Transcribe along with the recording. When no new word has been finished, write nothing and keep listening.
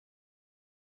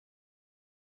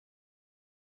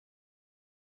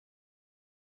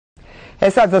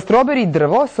Sad, za stroberi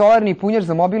drvo, solarni punjač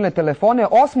za mobilne telefone,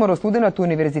 8 studenata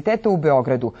Univerziteta u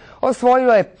Beogradu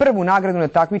osvojilo je prvu nagradu na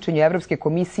takmičenju Evropske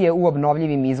komisije u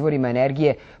obnovljivim izvorima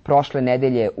energije prošle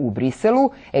nedelje u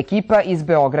Briselu. Ekipa iz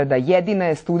Beograda jedina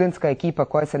je studentska ekipa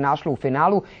koja se našla u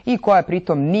finalu i koja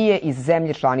pritom nije iz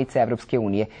zemlje članice Evropske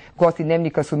unije. Gosti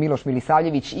Dnevnika su Miloš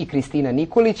Milisavljević i Kristina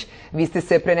Nikolić. Vi ste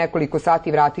se pre nekoliko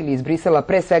sati vratili iz Brisela.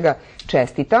 Pre svega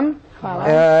čestitam. Hvala.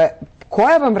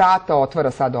 Koja vam vrata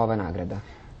otvara sada ova nagrada?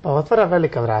 Pa otvara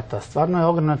velika vrata. Stvarno je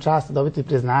ogromna čast dobiti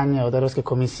priznanje od Evropske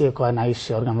komisije koja je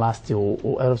najviši organ vlasti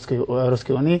u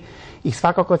Evropskoj uniji i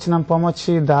svakako će nam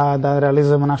pomoći da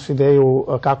realizujemo našu ideju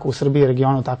kako u Srbiji i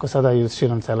regionu, tako sada i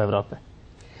širom cele Evrope.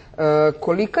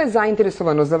 Kolika je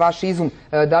zainteresovanost za vaš izum?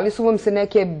 Da li su vam se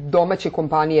neke domaće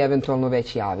kompanije eventualno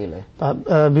već javile? Pa,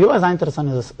 bilo je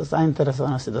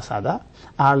zainteresovanosti do sada,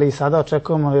 ali sada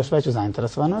očekujemo još veću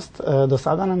zainteresovanost. Do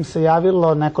sada nam se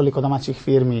javilo nekoliko domaćih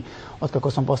firmi od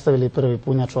kako smo postavili prvi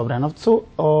punjač u Obrenovcu,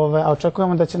 a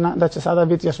očekujemo da će sada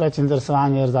biti još veće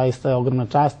interesovanje jer zaista je ogromna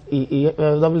čast i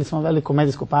dobili smo veliku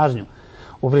medijsku pažnju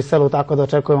u Briselu, tako da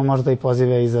očekujemo možda i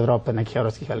pozive iz Evrope nekih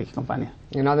evropskih velikih kompanija.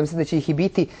 Nadam se da će ih i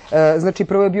biti. Znači,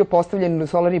 prvo je bio postavljen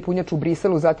solarni punjač u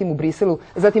Briselu,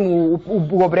 zatim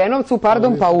u Obrenovcu,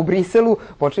 pa u Briselu.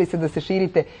 Počeli ste da se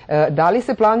širite. Da li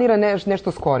se planira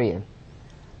nešto skorije?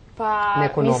 Pa,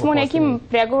 mi smo u nekim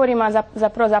pregovorima,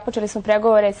 zapravo započeli smo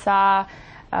pregovore sa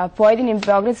pojedinim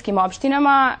beogradskim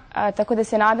opštinama, tako da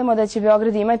se nadamo da će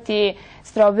Beograd imati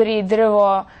stroberi,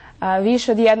 drvo,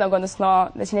 više od jednog, odnosno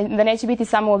da neće biti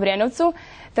samo u Obrenovcu.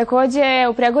 Takođe,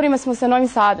 u pregovorima smo sa Novim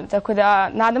Sadom, tako da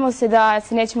nadamo se da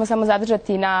se nećemo samo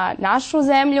zadržati na našu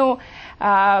zemlju.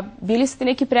 Bili su ti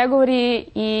neki pregovori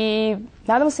i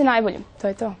nadamo se najboljim. To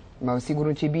je to.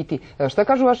 Sigurno će i biti. Šta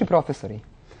kažu vaši profesori?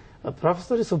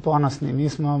 Profesori su ponosni. Mi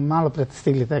smo malo pre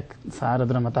stigli tek sa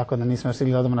aerodroma, tako da nismo još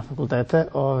stigli da odemo na fakultete.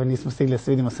 Nismo stigli da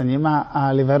se vidimo sa njima,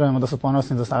 ali verujemo da su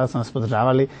ponosni, do sada su nas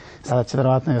podržavali. Sada će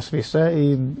verovatno još više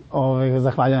i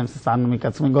zahvaljujem se stvarno. Mi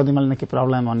kad smo god imali neki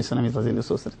problem, oni su nam izlazili u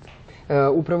susret.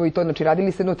 Upravo i to, znači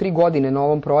radili ste 3 godine na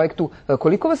ovom projektu.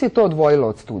 Koliko vas je to odvojilo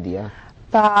od studija?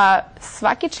 Pa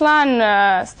svaki član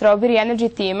Strawberry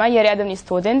Energy tima je redovni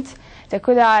student.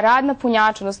 Tako da rad na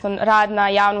punjaču, odnosno rad na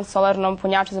javnom solarnom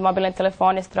punjaču za mobilne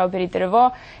telefone Strawberry drvo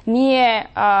nije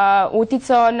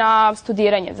uticao na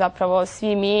studiranje. Zapravo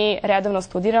svi mi redovno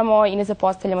studiramo i ne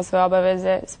zapostavljamo svoje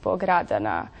obaveze zbog rada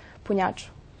na punjaču.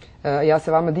 Ja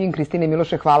se vama divim, Kristine i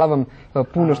Miloše, hvala vam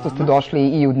puno što ste došli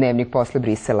i u Dnevnik posle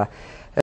Brisela.